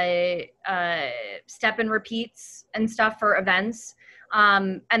step and repeats and stuff for events.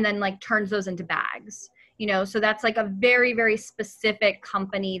 And then like turns those into bags, you know, so that's like a very, very specific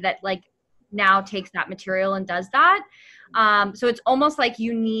company that like now takes that material and does that. So it's almost like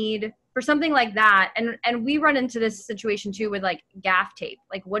you need, for something like that. And we run into this situation too with like gaff tape.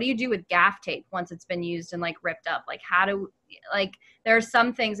 Like, what do you do with gaff tape once it's been used and like ripped up? Like there are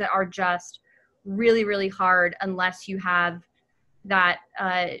some things that are just really, really hard unless you have that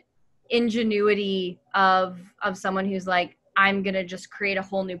ingenuity of someone who's like, I'm going to just create a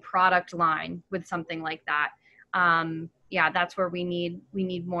whole new product line with something like that. Yeah, that's where we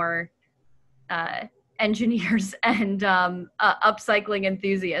need more engineers and upcycling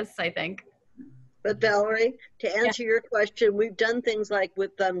enthusiasts, I think. But Valerie, to answer your question, we've done things like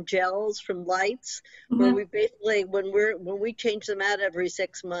with gels from lights, where we basically, when we change them out every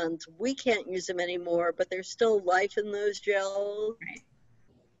 6 months, we can't use them anymore, but there's still life in those gels. Right.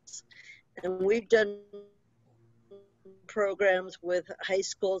 And we've done programs with high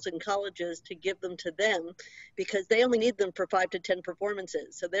schools and colleges to give them to them because they only need them for 5 to 10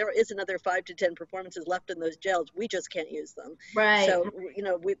 performances. So there is another 5 to 10 performances left in those gels. We just can't use them. Right. So, you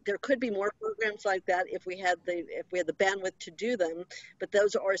know, there could be more programs like that if we had the bandwidth to do them. But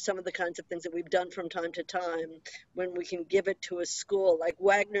those are some of the kinds of things that we've done from time to time when we can give it to a school. Like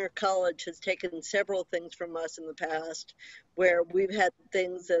Wagner College has taken several things from us in the past where we've had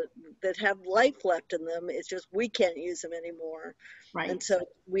things that have life left in them. It's just we can't use them anymore. Right. And so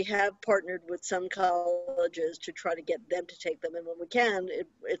we have partnered with some colleges to try to get them to take them. And when we can,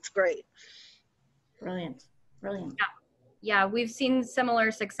 it's great. Brilliant. Brilliant. Yeah, we've seen similar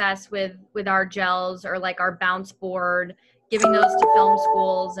success with our gels or like our bounce board, giving those to film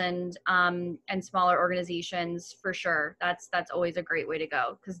schools and smaller organizations for sure. That's always a great way to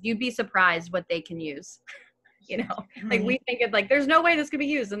go because you'd be surprised what they can use. You know, like we think it's like, there's no way this could be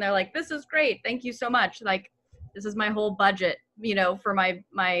used. And they're like, this is great. Thank you so much. Like, this is my whole budget, you know, for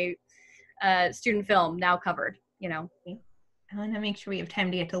my student film now covered, you know. I want to make sure we have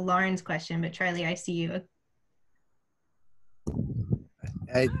time to get to Lauren's question, but Charlie, I see you.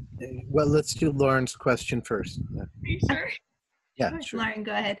 Well, let's do Lauren's question first. Are you sure? Yeah, sure. Lauren,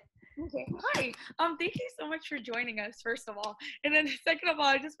 go ahead. Okay. Hi. Thank you so much for joining us, first of all. And then second of all,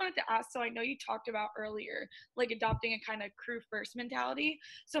 I just wanted to ask, so I know you talked about earlier, like adopting a kind of crew first mentality.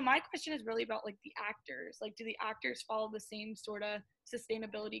 So my question is really about like the actors. Like, do the actors follow the same sort of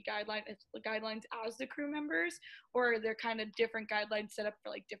sustainability guidelines as the crew members, or are there kind of different guidelines set up for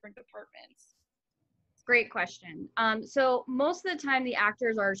like different departments? Great question. So most of the time the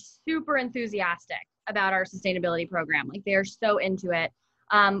actors are super enthusiastic about our sustainability program. Like they are so into it.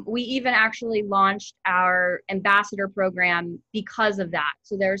 We even actually launched our ambassador program because of that.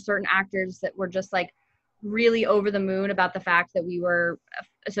 So there are certain actors that were just like really over the moon about the fact that we were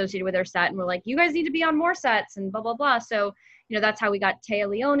associated with their set, and we're like, you guys need to be on more sets and blah, blah, blah. So, you know, that's how we got Taya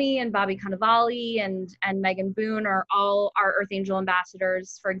Leone and Bobby Cannavale and Megan Boone are all our Earth Angel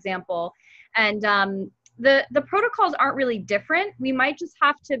ambassadors, for example. And the protocols aren't really different. We might just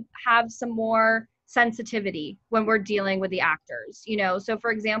have to have some more sensitivity when we're dealing with the actors, you know. So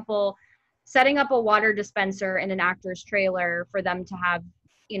for example, setting up a water dispenser in an actor's trailer for them to have,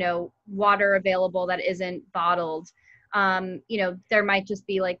 you know, water available that isn't bottled, you know, there might just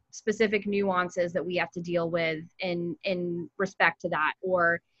be like specific nuances that we have to deal with in respect to that.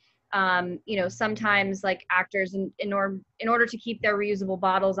 Or you know, sometimes like actors in order to keep their reusable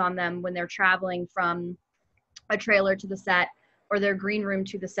bottles on them when they're traveling from a trailer to the set or their green room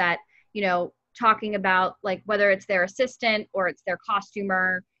to the set, you know, talking about like whether it's their assistant or it's their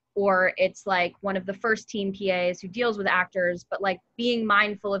costumer or it's like one of the first team PAs who deals with actors, but like being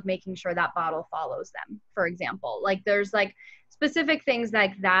mindful of making sure that bottle follows them, for example. Like there's like specific things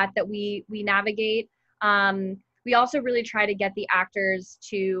like that we navigate. We also really try to get the actors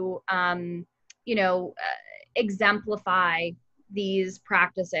to, you know, exemplify these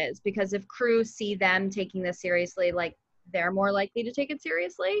practices, because if crew see them taking this seriously, like they're more likely to take it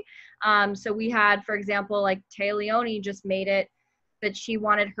seriously. So we had, for example, like Taya Leone just made it that she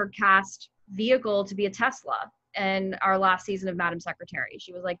wanted her cast vehicle to be a Tesla in our last season of Madam Secretary.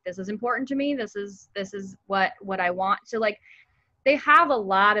 She was like, this is important to me. This is what I want. So like they have a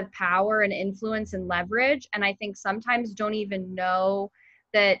lot of power and influence and leverage. And I think sometimes don't even know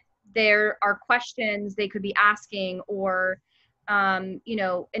that there are questions they could be asking or, you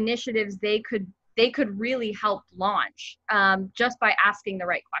know, initiatives they could really help launch just by asking the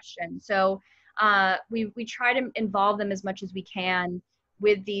right question. So we try to involve them as much as we can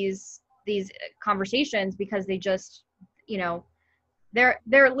with these conversations, because they just, you know,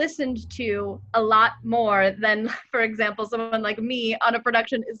 they're listened to a lot more than, for example, someone like me on a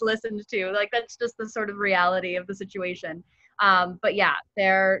production is listened to. Like that's just the sort of reality of the situation. But yeah,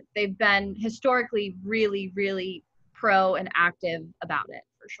 they've been historically really, really pro and active about it,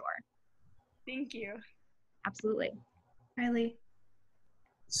 for sure. Thank you. Absolutely. Riley.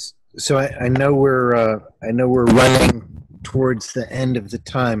 So I know we're running towards the end of the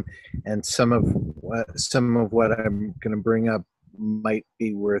time, and some of what I'm going to bring up might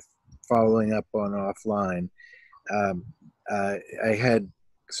be worth following up on offline. I had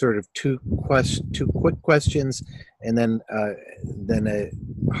sort of two quick questions, and then a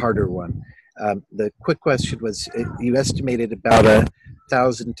harder one. The quick question was, you estimated about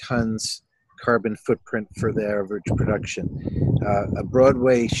 1,000 tons carbon footprint for the average production. A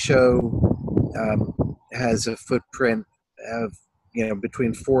Broadway show has a footprint of, you know,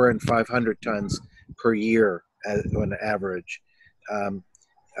 between 400 and 500 tons per year on average.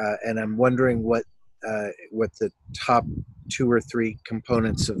 And I'm wondering what the top 2 or 3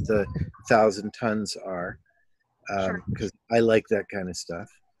 components of the 1,000 tons are, because I like that kind of stuff.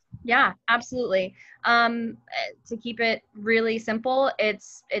 Yeah, absolutely. To keep it really simple,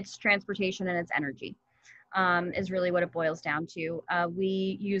 it's transportation and it's energy, is really what it boils down to.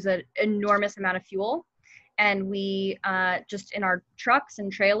 We use an enormous amount of fuel, and we just in our trucks and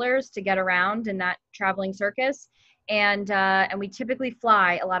trailers to get around in that traveling circus. And we typically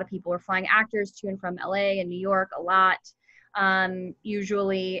fly a lot of people. We're flying actors to and from LA and New York a lot,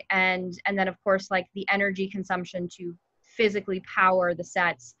 usually. And then of course, like the energy consumption to physically power the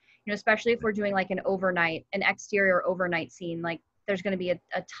sets, you know, especially if we're doing like an exterior overnight scene, like there's going to be a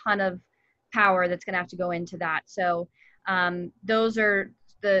ton of power that's going to have to go into that. So those are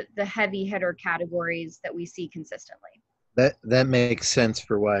the heavy hitter categories that we see consistently. That makes sense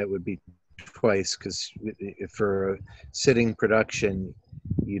for why it would be twice, because for a sitting production,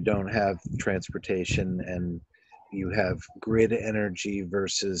 you don't have transportation and you have grid energy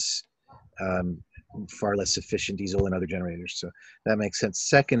versus far less efficient diesel and other generators. So that makes sense.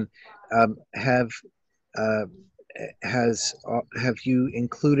 Second, have you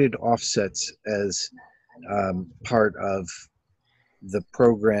included offsets as part of the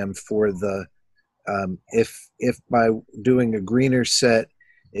program for the if by doing a greener set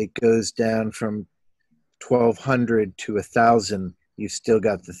it goes down from 1,200 to 1,000, you still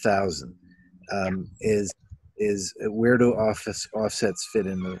got the 1,000. Is where do offsets fit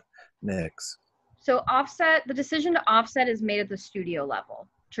in the mix? So the decision to offset is made at the studio level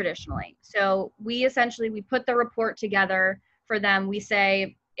traditionally. So we put the report together for them. We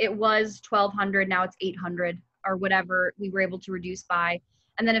say it was 1,200, now it's 800 or whatever we were able to reduce by.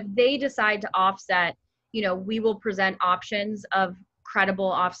 And then if they decide to offset, we will present options of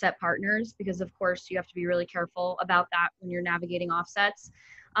credible offset partners, because of course you have to be really careful about that when you're navigating offsets.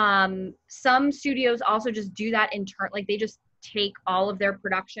 Some studios also just do that in turn, like they just take all of their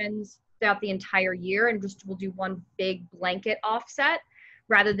productions throughout the entire year and just will do one big blanket offset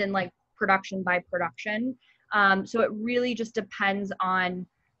rather than like production by production. So it really just depends on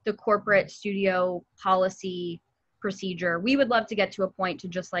the corporate studio policy procedure. We would love to get to a point to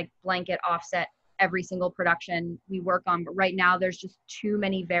just like blanket offset every single production we work on, but right now there's just too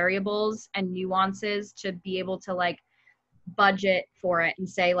many variables and nuances to be able to like budget for it and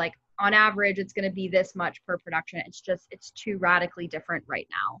say like on average it's going to be this much per production. It's too radically different right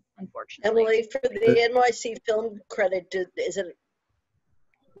now, unfortunately. Emily, for the NYC film credit, is it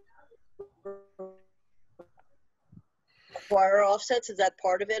require offsets? Is that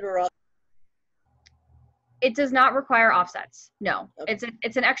part of it, or? It does not require offsets. No, Okay.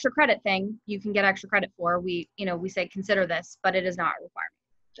 It's an extra credit thing. You can get extra credit for. We say consider this, but it is not a requirement.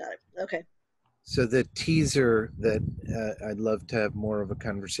 Got it. Okay. So the teaser that I'd love to have more of a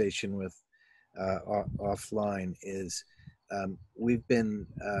conversation with offline is we've been,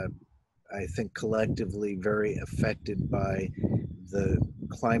 I think, collectively very affected by the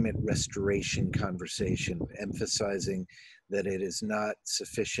climate restoration conversation, emphasizing that it is not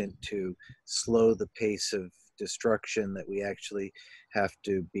sufficient to slow the pace of destruction, that we actually have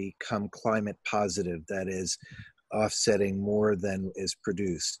to become climate positive, that is, offsetting more than is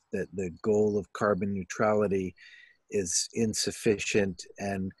produced, that the goal of carbon neutrality is insufficient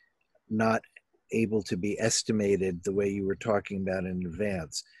and not able to be estimated the way you were talking about in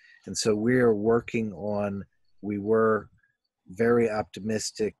advance. And so we were very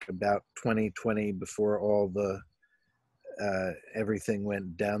optimistic about 2020 before all the everything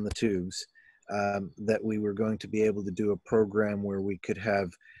went down the tubes, that we were going to be able to do a program where we could have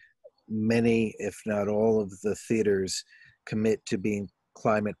many, if not all, of the theaters commit to being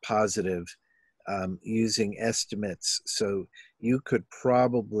climate positive using estimates. So you could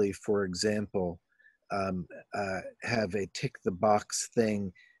probably, for example, have a tick the box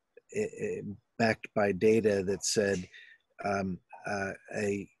thing backed by data that said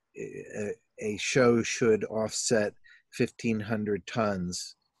a show should offset 1,500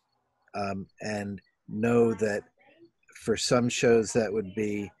 tons, and know that for some shows that would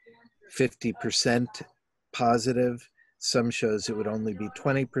be 50% positive, some shows it would only be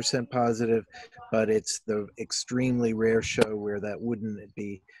 20% positive, but it's the extremely rare show where that wouldn't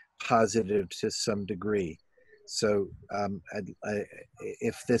be positive to some degree. So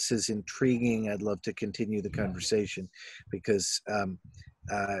if this is intriguing, I'd love to continue the conversation, because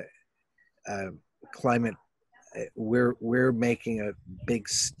climate, we're making a big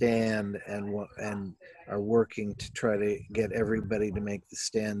stand and are working to try to get everybody to make the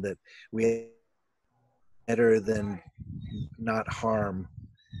stand that we, better than not harm,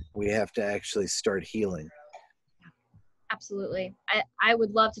 we have to actually start healing. Absolutely. I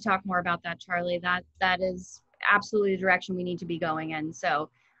would love to talk more about that, Charlie. That is absolutely the direction we need to be going in. So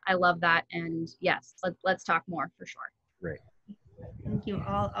I love that. And yes, let's talk more for sure. Great. Thank you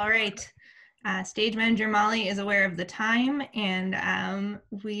all. All right. Stage manager Molly is aware of the time, and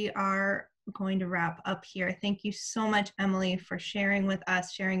we are going to wrap up here. Thank you so much, Emily, for sharing with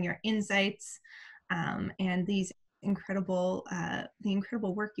us, sharing your insights, and these incredible, the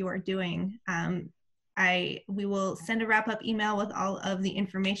incredible work you are doing. We will send a wrap-up email with all of the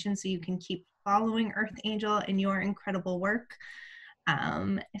information so you can keep following Earth Angel and your incredible work.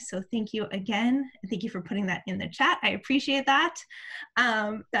 So thank you again. Thank you for putting that in the chat. I appreciate that.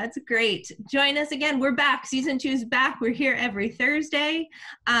 That's great. Join us again. We're back. Season 2 is back. We're here every Thursday.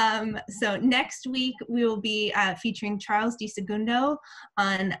 So next week we will be featuring Charles DeSegundo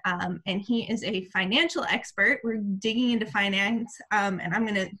on, and he is a financial expert. We're digging into finance,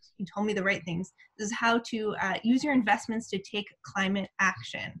 and he told me the right things. This is how to use your investments to take climate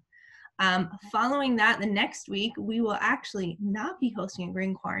action. Following that, the next week, we will actually not be hosting a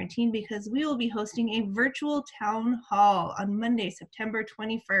green quarantine, because we will be hosting a virtual town hall on Monday, September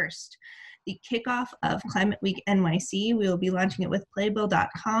 21st, the kickoff of Climate Week NYC. We will be launching it with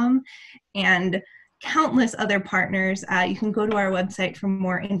playbill.com, and countless other partners. You can go to our website for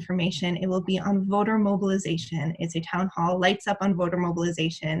more information. It will be on voter mobilization. It's a town hall, lights up on voter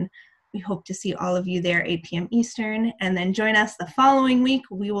mobilization. We hope to see all of you there 8 p.m. Eastern, and then join us the following week.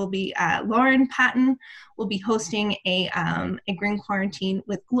 We will be, Lauren Patton will be hosting a green quarantine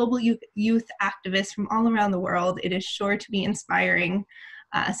with global youth activists from all around the world. It is sure to be inspiring.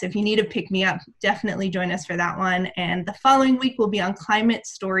 So if you need to pick me up, definitely join us for that one. And the following week will be on climate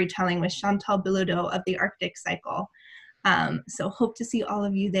storytelling with Chantal Bilodeau of the Arctic Cycle. So hope to see all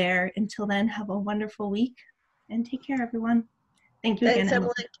of you there. Until then, have a wonderful week and take care, everyone. Thank you again, Thanks,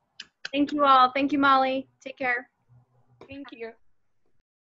 Emily. Emily. Thank you all. Thank you, Molly. Take care. Thank you.